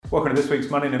Welcome to this week's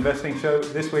Money and Investing Show.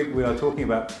 This week we are talking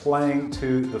about playing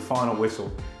to the final whistle.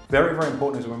 Very, very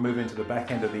important as we move into the back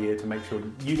end of the year to make sure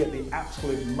you get the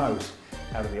absolute most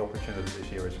out of the opportunity this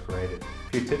year has created. A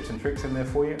few tips and tricks in there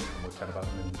for you, and we'll chat about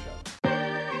them in the show.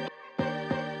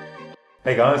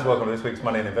 Hey guys, welcome to this week's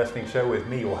Money and Investing Show with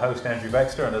me, your host, Andrew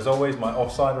Baxter, and as always, my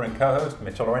offsider and co-host,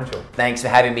 Mitchell Laurential. Thanks for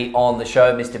having me on the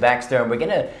show, Mr. Baxter, and we're going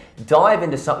to dive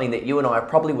into something that you and I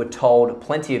probably were told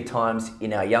plenty of times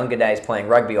in our younger days playing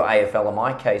rugby or AFL, in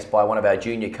my case, by one of our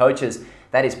junior coaches.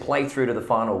 That is play through to the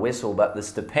final whistle, but the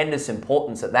stupendous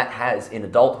importance that has in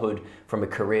adulthood from a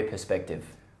career perspective.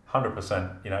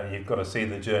 100%. You've got to see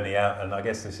the journey out, and I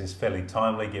guess this is fairly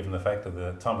timely given the fact of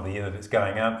the time of the year that it's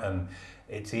going out, and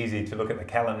it's easy to look at the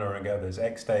calendar and go, there's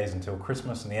X days until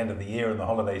Christmas and the end of the year and the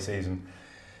holiday season.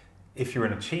 If you're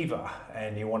an achiever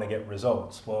and you want to get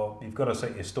results, well, you've got to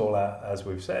set your stall out, as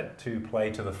we've said, to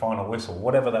play to the final whistle,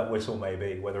 whatever that whistle may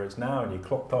be, whether it's now and you're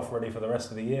clocked off ready for the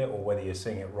rest of the year, or whether you're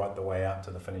seeing it right the way out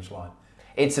to the finish line.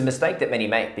 It's a mistake that many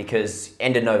make because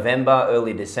end of November,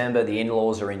 early December, the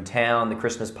in-laws are in town, the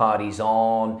Christmas party's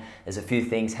on, there's a few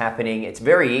things happening. It's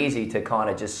very easy to kind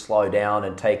of just slow down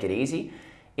and take it easy.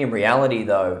 In reality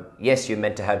though, yes, you're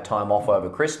meant to have time off over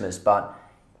Christmas, but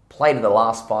play to the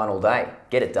last final day.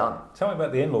 Get it done. Tell me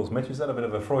about the in-laws, Mitch. Is that a bit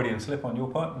of a Freudian slip on your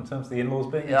part in terms of the in-laws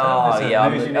being in town? Oh, yeah.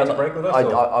 News you need to break with us,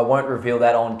 I won't reveal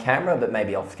that on camera, but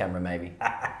maybe off camera, maybe.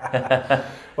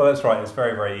 Well, that's right. It's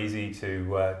very, very easy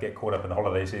to get caught up in the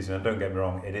holiday season. And don't get me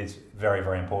wrong, it is very,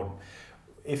 very important.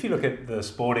 If you look at the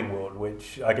sporting world,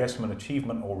 which I guess from an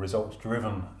achievement or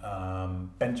results-driven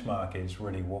benchmark is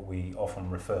really what we often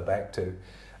refer back to.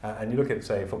 And you look at,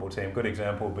 say, a football team, good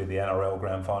example would be the NRL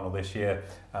Grand Final this year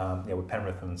with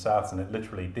Penrith and South, and it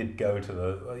literally did go to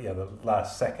the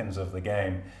last seconds of the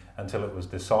game until it was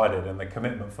decided, and the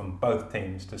commitment from both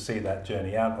teams to see that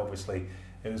journey out. Obviously,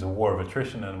 it was a war of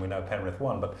attrition, and we know Penrith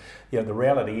won, but the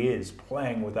reality is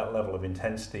playing with that level of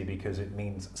intensity, because it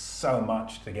means so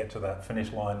much to get to that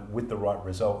finish line with the right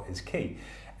result, is key.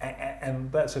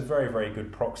 And that's a very, very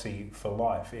good proxy for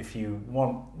life. If you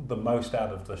want the most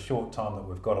out of the short time that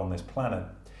we've got on this planet,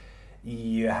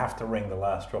 you have to wring the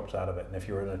last drops out of it. And if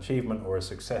you're an achievement or a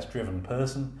success-driven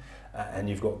person and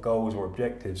you've got goals or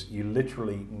objectives, you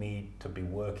literally need to be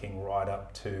working right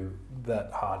up to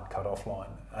that hard cut-off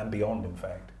line and beyond, in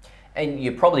fact. And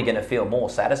you're probably going to feel more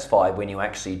satisfied when you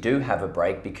actually do have a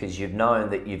break, because you've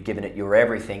known that you've given it your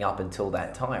everything up until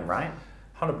that time, right?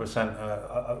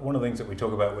 100%. One of the things that we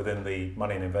talk about within the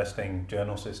Money and Investing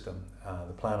journal system,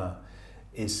 the planner,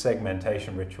 is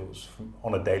segmentation rituals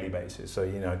on a daily basis. So,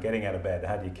 getting out of bed,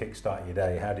 how do you kickstart your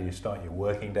day? How do you start your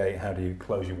working day? How do you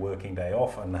close your working day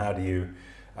off? And how do you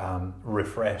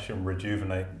refresh and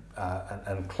rejuvenate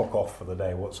and clock off for the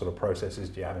day? What sort of processes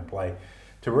do you have in play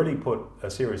to really put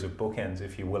a series of bookends,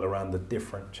 if you will, around the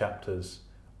different chapters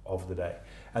of the day?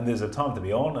 And there's a time to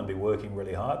be on and be working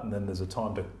really hard, and then there's a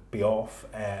time to be off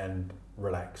and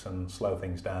relax and slow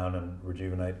things down and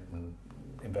rejuvenate and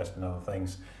invest in other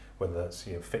things, whether that's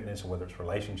fitness or whether it's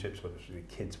relationships, whether it's with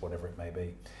kids, whatever it may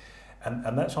be.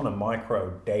 And that's on a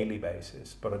micro daily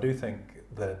basis, but I do think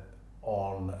that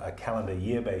on a calendar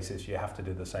year basis you have to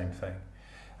do the same thing.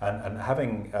 And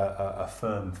having a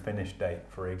firm finish date,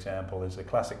 for example, is a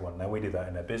classic one. Now, we do that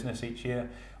in our business each year.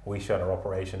 We shut our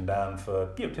operation down for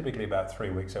typically about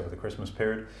 3 weeks over the Christmas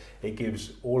period. It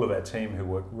gives all of our team who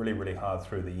work really, really hard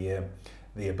through the year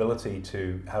the ability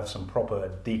to have some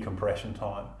proper decompression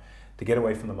time, to get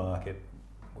away from the market.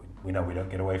 We know we don't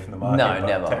get away from the market, no, but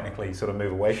never. Technically sort of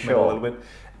move away from it a little bit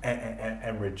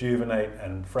and rejuvenate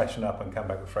and freshen up and come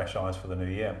back with fresh eyes for the new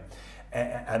year.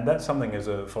 And that's something, as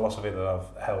a philosophy, that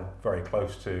I've held very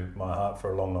close to my heart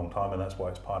for a long, long time, and that's why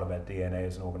it's part of our DNA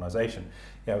as an organisation.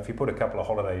 If you put a couple of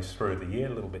holidays through the year,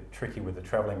 a little bit tricky with the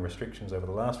travelling restrictions over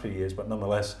the last few years, but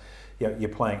nonetheless, you're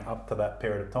playing up to that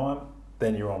period of time,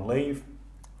 then you're on leave,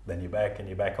 then you're back and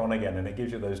you're back on again, and it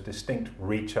gives you those distinct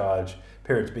recharge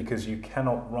periods, because you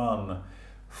cannot run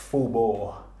full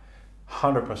bore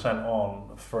 100%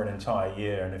 on for an entire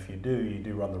year, and if you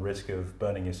do run the risk of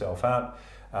burning yourself out.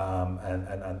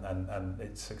 And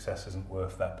its success isn't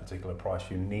worth that particular price.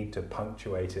 You need to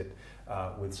punctuate it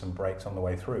with some breaks on the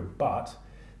way through. But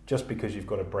just because you've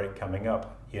got a break coming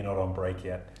up, you're not on break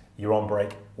yet. You're on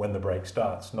break when the break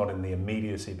starts, not in the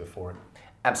immediacy before it.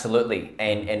 Absolutely,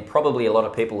 and probably a lot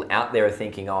of people out there are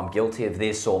thinking, oh, I'm guilty of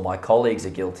this, or my colleagues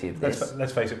are guilty of this.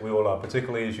 Let's face it, we all are,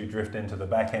 particularly as you drift into the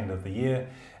back end of the year.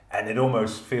 And it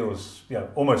almost feels,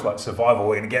 almost like survival.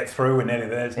 We're going to get through, and nearly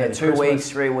there. Yeah, 2 weeks,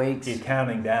 3 weeks. You're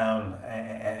counting down,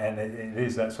 and it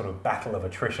is that sort of battle of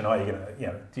attrition. Are you going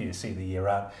to, do you see the year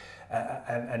out?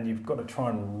 And you've got to try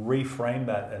and reframe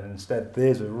that, and instead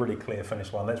there's a really clear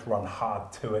finish line. Let's run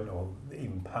hard to it or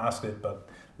even past it, but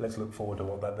let's look forward to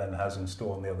what that then has in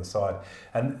store on the other side.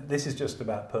 And this is just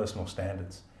about personal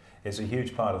standards. It's a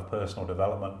huge part of personal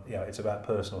development. It's about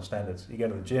personal standards. You go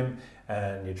to the gym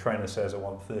and your trainer says, I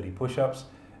want 30 push-ups.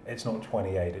 It's not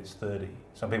 28, it's 30.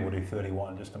 Some people do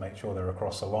 31 just to make sure they're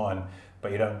across the line,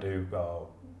 but you don't do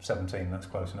 17, that's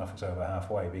close enough, it's over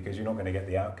halfway, because you're not going to get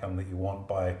the outcome that you want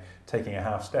by taking a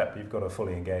half step. You've got to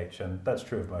fully engage, and that's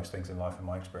true of most things in life in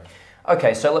my experience.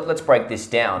 Okay, so let's break this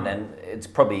down, and it's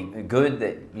probably good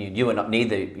that you and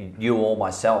neither you or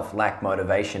myself lack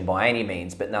motivation by any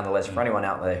means, but nonetheless, for anyone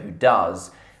out there who does,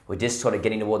 we're just sort of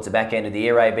getting towards the back end of the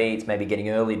year, AB, it's maybe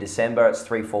getting early December, it's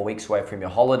 3-4 weeks away from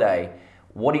your holiday.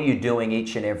 What are you doing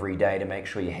each and every day to make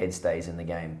sure your head stays in the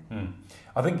game?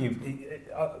 I think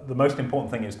the most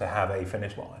important thing is to have a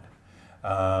finish line.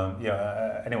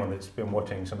 Anyone that's been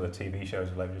watching some of the TV shows,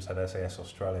 like we just had SAS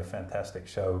Australia, fantastic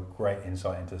show, great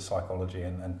insight into psychology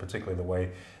and particularly the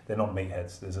way they're not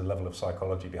meatheads. There's a level of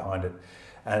psychology behind it,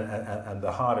 and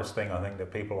the hardest thing I think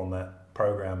that people on that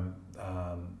program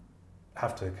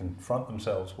have to confront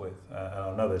themselves with, and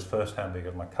I know this firsthand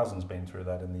because my cousin's been through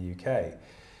that in the UK,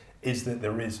 is that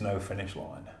there is no finish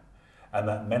line. And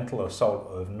that mental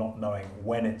assault of not knowing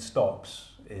when it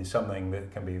stops is something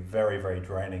that can be very, very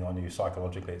draining on you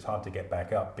psychologically. It's hard to get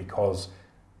back up because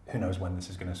who knows when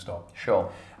this is going to stop.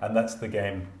 Sure. And that's the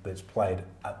game that's played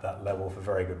at that level for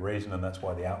very good reason, and that's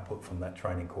why the output from that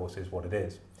training course is what it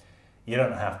is. You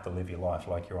don't have to live your life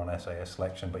like you're on SAS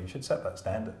selection, but you should set that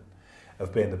standard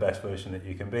of being the best version that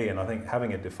you can be. And I think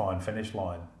having a defined finish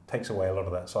line takes away a lot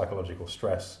of that psychological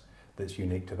stress that's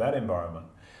unique to that environment.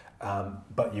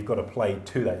 But you've got to play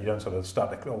to that. You don't sort of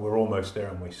start to, we're almost there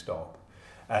and we stop.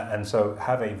 And so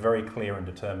have a very clear and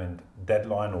determined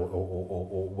deadline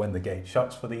or when the gate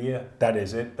shuts for the year. That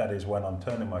is it. That is when I'm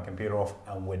turning my computer off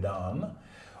and we're done.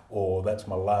 Or that's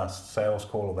my last sales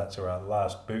call, or that's our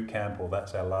last boot camp, or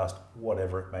that's our last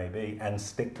whatever it may be, and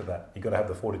stick to that. You've got to have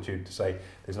the fortitude to say,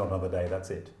 there's not another day,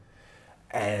 that's it.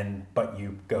 But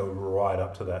you go right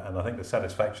up to that. And I think the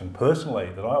satisfaction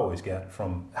personally that I always get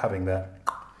from having that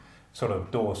sort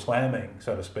of door slamming,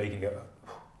 so to speak, you go,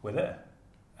 we're there.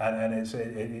 And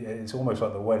it's almost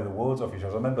like the weight of the world's off your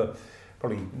shoulders. I remember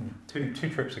probably two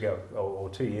trips ago, or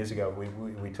 2 years ago,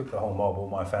 we took the whole mob, all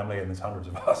my family, and there's hundreds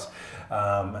of us,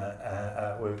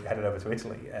 we headed over to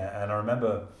Italy. And I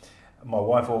remember my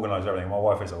wife organised everything. My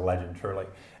wife is a legend, truly.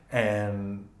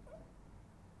 And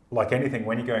like anything,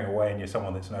 when you're going away and you're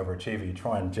someone that's an overachiever, you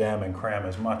try and jam and cram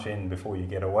as much in before you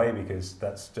get away, because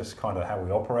that's just kind of how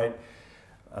we operate.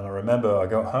 And I remember I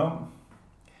got home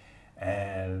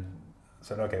and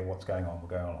said, okay, what's going on? We're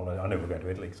going on holiday. I knew we were going to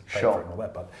Italy because I paid for it and all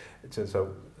that, but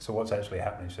so what's actually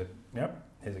happening? She said, yep,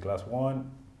 here's a glass of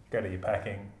wine, go to your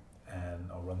packing, and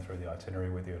I'll run through the itinerary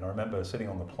with you. And I remember sitting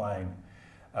on the plane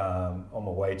on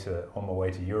my way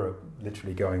to Europe,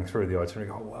 literally going through the itinerary,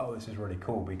 oh wow, this is really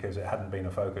cool, because it hadn't been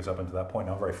a focus up until that point.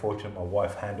 I'm very fortunate my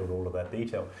wife handled all of that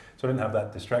detail, so I didn't have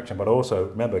that distraction. But I also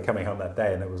remember coming home that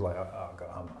day and it was like, I got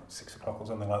home at 6 o'clock or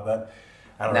something like that.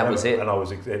 And that was it. And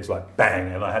it was like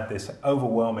bang, and I had this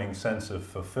overwhelming sense of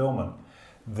fulfillment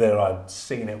that I'd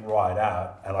seen it right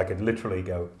out, and I could literally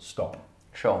go stop.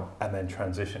 Sure. And then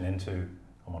transition into,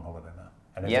 I'm on holiday now.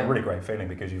 And it's a really great feeling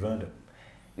because you've earned it.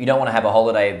 You don't want to have a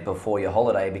holiday before your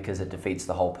holiday because it defeats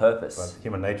the whole purpose. But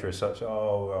human nature is such,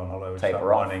 we're on holiday, we Taper start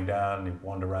off. winding down, you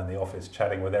wander around the office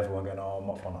chatting with everyone going, I'm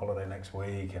off on holiday next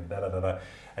week, and da-da-da-da.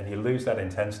 And you lose that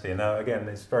intensity. And now, again,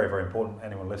 it's very, very important.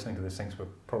 Anyone listening to this thinks we're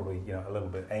probably a little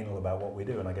bit anal about what we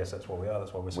do, and I guess that's what we are,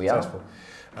 that's why we're successful.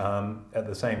 At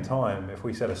the same time, if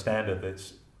we set a standard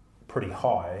that's pretty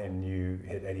high and you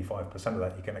hit 85% of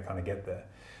that, you're going to kind of get there.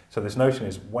 So this notion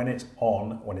is when it's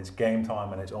on, when it's game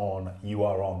time and it's on, you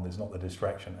are on. There's not the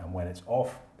distraction. And when it's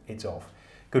off, it's off.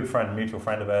 Good friend, mutual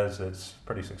friend of ours that's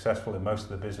pretty successful in most of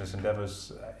the business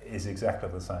endeavors is exactly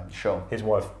the same. Sure. His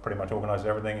wife pretty much organizes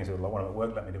everything. He said, well, when I'm at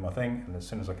work, let me do my thing. And as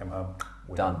soon as I come home,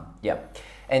 we're done. Yep.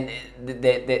 And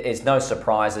there's no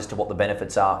surprise as to what the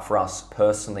benefits are for us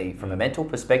personally from a mental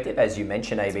perspective, as you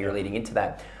mentioned, AB, leading into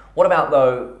that. What about,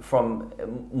 though, from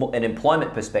an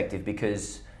employment perspective?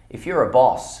 Because if you're a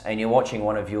boss and you're watching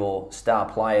one of your star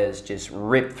players just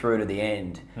rip through to the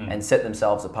end and set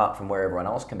themselves apart from where everyone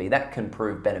else can be, that can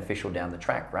prove beneficial down the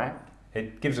track, right?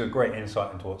 It gives a great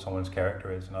insight into what someone's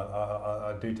character is. And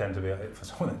I do tend to be, for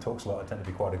someone that talks a lot, I tend to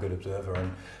be quite a good observer.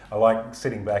 And I like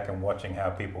sitting back and watching how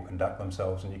people conduct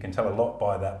themselves. And you can tell a lot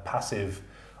by that passive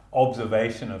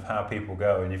observation of how people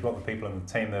go, and you've got the people in the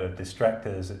team that are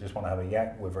distractors that just want to have a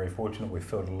yak. We're very fortunate we've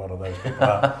filled a lot of those people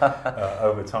out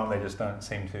over time. They just don't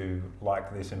seem to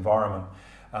like this environment,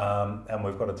 and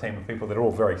we've got a team of people that are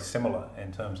all very similar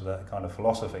in terms of that kind of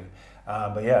philosophy.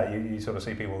 But yeah, you sort of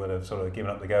see people that have sort of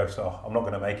given up the ghost. Oh, I'm not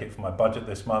going to make it for my budget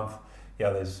this month.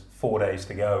 Yeah, there's 4 days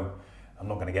to go. I'm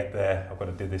not going to get there. I've got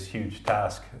to do this huge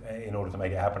task in order to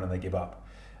make it happen, and they give up.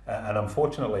 And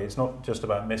unfortunately, it's not just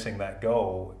about missing that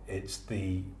goal, it's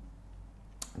the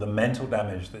mental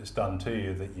damage that's done to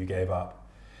you that you gave up.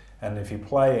 And if you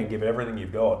play and give everything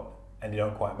you've got and you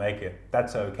don't quite make it,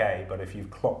 that's okay. But if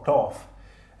you've clocked off,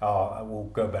 we'll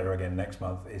go better again next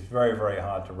month, it's very, very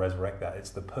hard to resurrect that. It's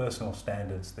the personal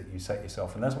standards that you set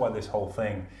yourself. And that's why this whole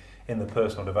thing in the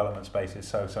personal development space is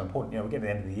so, so important. You know, we get to the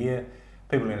end of the year,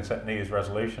 people are going to set New Year's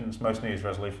resolutions. Most New Year's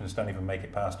resolutions don't even make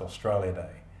it past Australia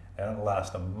Day. They don't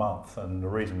last a month, and the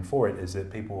reason for it is that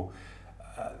people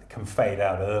can fade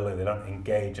out early. They don't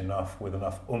engage enough with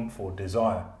enough oomph or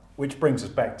desire, which brings us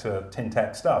back to tin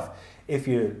tack stuff. If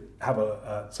you have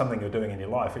something you're doing in your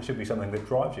life, it should be something that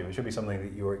drives you. It should be something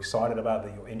that you're excited about,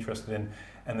 that you're interested in,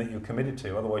 and that you're committed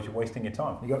to. Otherwise, you're wasting your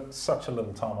time. You've got such a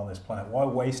little time on this planet. Why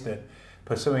waste it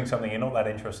pursuing something you're not that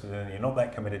interested in, you're not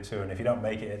that committed to, and if you don't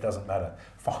make it, it doesn't matter.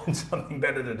 Find something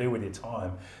better to do with your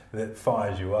time that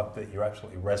fires you up, that you're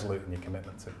absolutely resolute in your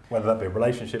commitment to, whether that be a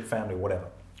relationship, family, whatever.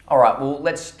 All right, well,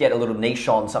 let's get a little niche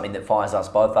on something that fires us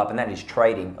both up, and that is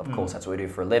trading. Of course, that's what we do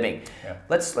for a living. Yeah.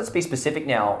 Let's be specific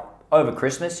now. Over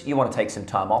Christmas, you want to take some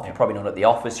time off. You're probably not at the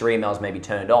office. Your emails may be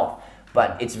turned off.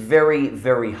 But it's very,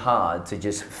 very hard to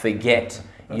just forget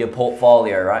your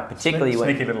portfolio, right? Particularly when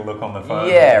sneaky little look on the phone.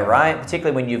 Yeah, right.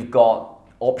 Particularly when you've got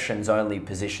options-only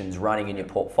positions running in your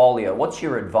portfolio. What's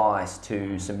your advice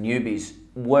to some newbies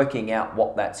working out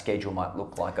what that schedule might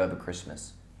look like over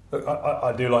Christmas? Look,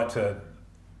 I do like to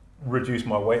reduce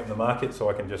my weight in the market so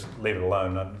I can just leave it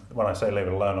alone. And when I say leave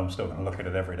it alone, I'm still going to look at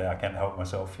it every day. I can't help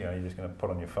myself. You know, you're just going to put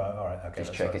on your phone. All right, okay,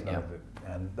 just check it. Yeah,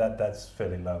 and that's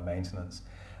fairly low maintenance.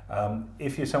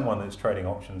 If you're someone that's trading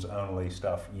options only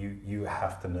stuff, you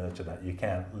have to nurture that. You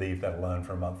can't leave that alone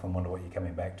for a month and wonder what you're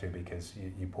coming back to, because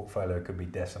your portfolio could be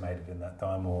decimated in that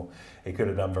time, or it could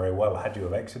have done very well had you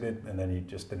have exited and then you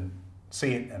just didn't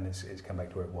see it and it's come back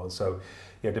to where it was. So,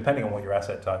 yeah, depending on what your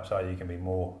asset types are, you can be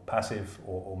more passive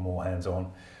or more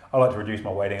hands-on. I like to reduce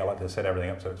my weighting. I like to set everything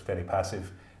up so it's fairly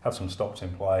passive, have some stops in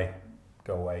play,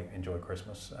 go away, enjoy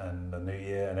Christmas and the New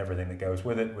Year and everything that goes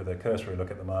with it, with a cursory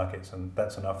look at the markets, and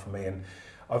that's enough for me. And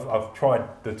I've tried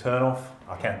the turn off.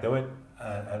 I can't do it,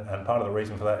 and part of the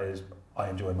reason for that is I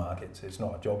enjoy markets. It's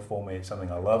not a job for me, it's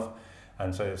something I love,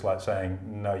 and so it's like saying,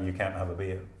 no, you can't have a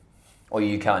beer. Or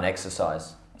you can't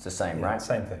exercise. It's the same, yeah, right?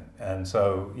 Same thing. And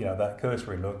so, you know, that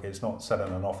cursory look, it's not sat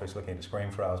in an office looking at a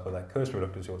screen for hours, but that cursory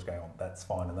look to see what's going on, that's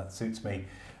fine, and that suits me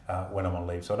when I'm on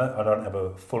leave. So I don't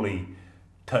ever fully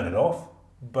turn it off,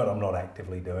 but I'm not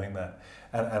actively doing that.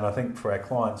 And I think for our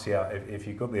clients, yeah, if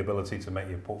you've got the ability to make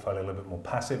your portfolio a little bit more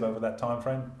passive over that time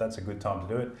frame, that's a good time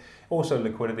to do it. Also,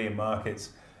 liquidity in markets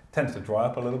tends to dry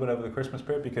up a little bit over the Christmas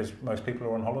period because most people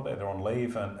are on holiday, they're on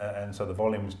leave, and so the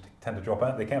volumes tend to drop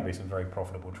out. There can be some very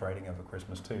profitable trading over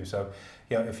Christmas too. So,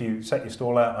 you know, if you set your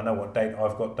stall out, I know what date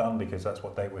I've got done because that's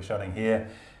what date we're shutting here.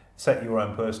 Set your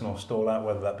own personal stall out,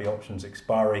 whether that be options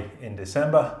expiry in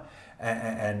December,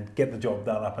 and get the job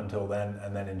done up until then,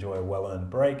 and then enjoy a well-earned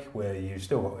break where you've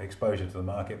still got exposure to the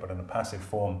market, but in a passive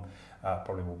form,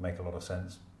 probably will make a lot of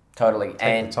sense. Totally.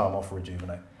 Take the time off,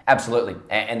 rejuvenate. Absolutely.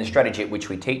 And the strategy at which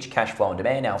we teach, Cash Flow on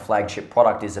Demand, our flagship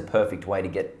product, is a perfect way to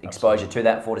get exposure to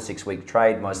that 4 to 6 week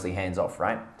trade, mostly hands-off,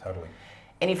 right? Totally.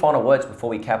 Any final words before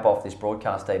we cap off this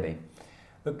broadcast, AB?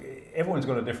 Look, everyone's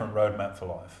got a different roadmap for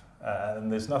life.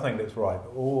 And there's nothing that's right.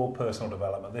 All personal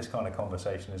development, this kind of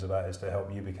conversation is to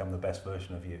help you become the best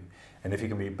version of you. And if you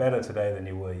can be better today than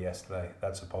you were yesterday,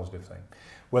 that's a positive thing.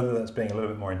 Whether that's being a little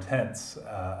bit more intense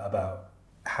about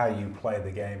how you play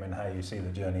the game and how you see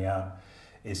the journey out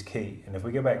is key. And if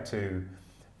we go back to,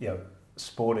 you know,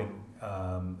 sporting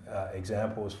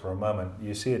examples for a moment,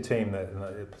 you see a team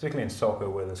that, particularly in soccer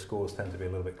where the scores tend to be a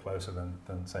little bit closer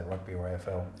than say rugby or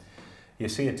AFL, you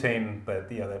see a team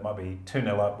that, you know, they might be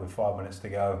 2-0 up with 5 minutes to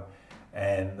go,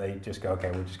 and they just go,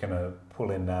 okay, we're just going to pull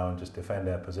in now and just defend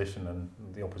our position, and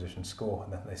the opposition score,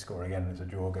 and then they score again, and it's a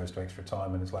draw, goes to extra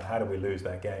time, and it's like, how do we lose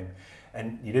that game?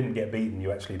 And you didn't get beaten,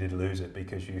 you actually did lose it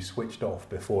because you switched off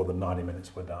before the 90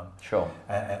 minutes were done. Sure.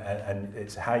 And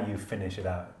it's how you finish it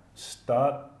out.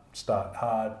 Start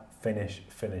hard,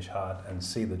 finish hard, and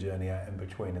see the journey out in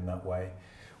between in that way.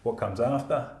 What comes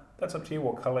after, that's up to you,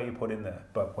 what colour you put in there.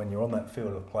 But when you're on that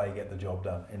field of play, get the job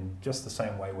done in just the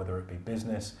same way, whether it be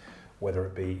business, whether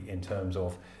it be in terms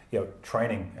of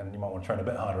training, and you might want to train a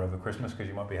bit harder over Christmas because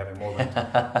you might be having more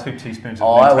than 2 teaspoons of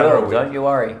I Nutella a will, week. don't you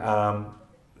worry.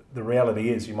 The reality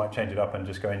is you might change it up and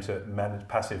just go into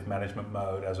passive management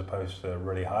mode as opposed to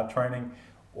really hard training,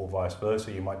 or vice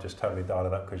versa. You might just totally dial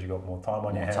it up because you've got more time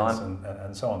on your hands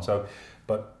and so on. So,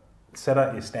 but set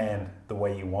out your stand the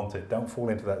way you want it. Don't fall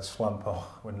into that slump,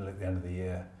 when at the end of the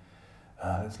year,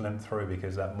 let's limp through,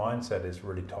 because that mindset is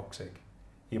really toxic.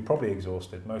 You're probably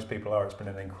exhausted. Most people are. It's been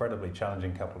an incredibly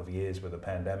challenging couple of years with the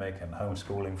pandemic and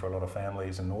homeschooling for a lot of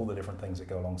families and all the different things that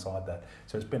go alongside that.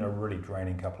 So it's been a really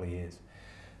draining couple of years.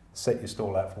 Set your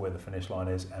stall out for where the finish line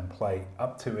is and play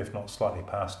up to, if not slightly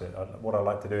past it. What I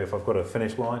like to do, if I've got a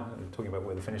finish line, talking about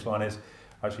where the finish line is,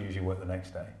 I actually usually work the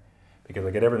next day, because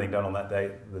I get everything done on that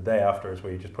day. The day after is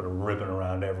where you just put a ribbon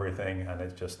around everything and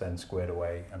it's just then squared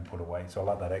away and put away. So I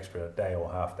like that extra day or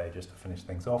half day just to finish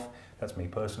things off. That's me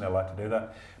personally, I like to do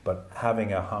that. But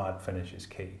having a hard finish is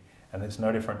key. And it's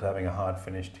no different to having a hard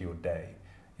finish to your day.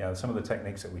 Some of the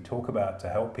techniques that we talk about to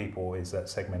help people is that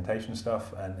segmentation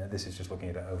stuff, and this is just looking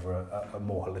at it over a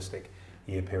more holistic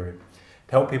year period.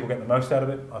 To help people get the most out of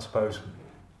it, I suppose,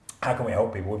 how can we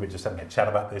help people? We were just having a chat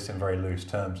about this in very loose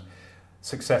terms.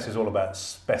 Success is all about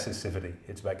specificity.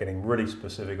 It's about getting really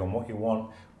specific on what you want,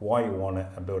 why you want it,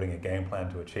 and building a game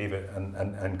plan to achieve it,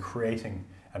 and creating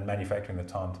and manufacturing the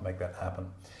time to make that happen.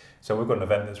 So we've got an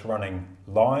event that's running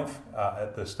live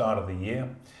at the start of the year.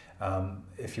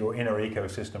 If you're in our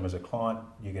ecosystem as a client,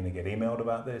 you're going to get emailed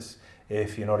about this.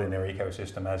 If you're not in our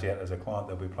ecosystem as yet as a client,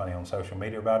 there'll be plenty on social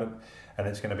media about it. And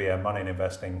it's going to be a money and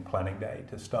investing planning day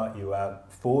to start you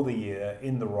out for the year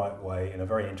in the right way, in a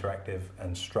very interactive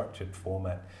and structured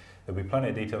format. There'll be plenty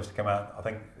of details to come out. I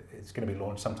think it's going to be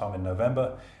launched sometime in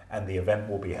November, and the event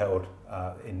will be held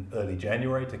in early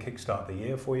January to kickstart the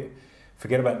year for you.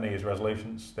 Forget about New Year's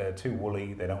resolutions. They're too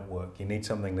woolly, they don't work. You need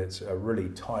something that's a really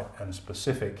tight and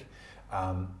specific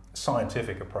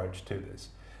scientific approach to this.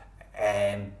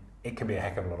 And it can be a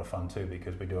heck of a lot of fun too,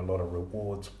 because we do a lot of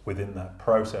rewards within that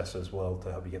process as well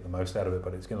to help you get the most out of it.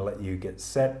 But it's going to let you get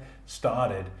set,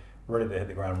 started, ready to hit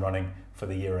the ground running for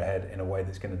the year ahead in a way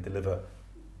that's going to deliver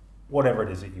whatever it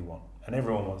is that you want. And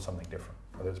everyone wants something different,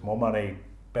 whether it's more money,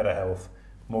 better health,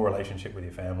 more relationship with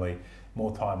your family,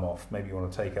 more time off. Maybe you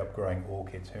want to take up growing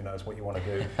orchids. Who knows what you want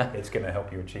to do? It's going to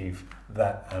help you achieve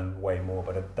that and way more,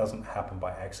 but it doesn't happen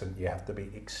by accident. You have to be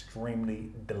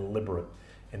extremely deliberate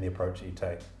in the approach that you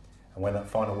take. And when that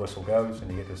final whistle goes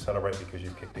and you get to celebrate because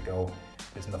you've kicked a goal,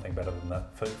 there's nothing better than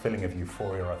that feeling of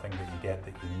euphoria, I think, that you get,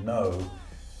 that you know that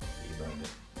you've earned it.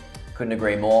 Couldn't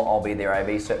agree more. I'll be there,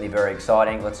 AB. Certainly very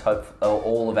exciting. Let's hope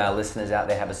all of our listeners out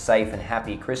there have a safe and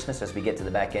happy Christmas as we get to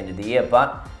the back end of the year.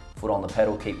 But foot on the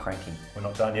pedal, keep cranking. We're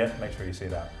not done yet. Make sure you see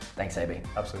that. Thanks, AB.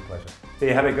 Absolute pleasure. There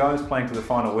you have it, guys. Playing to the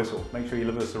final whistle. Make sure you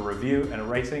leave us a review and a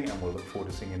rating, and we'll look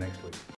forward to seeing you next week.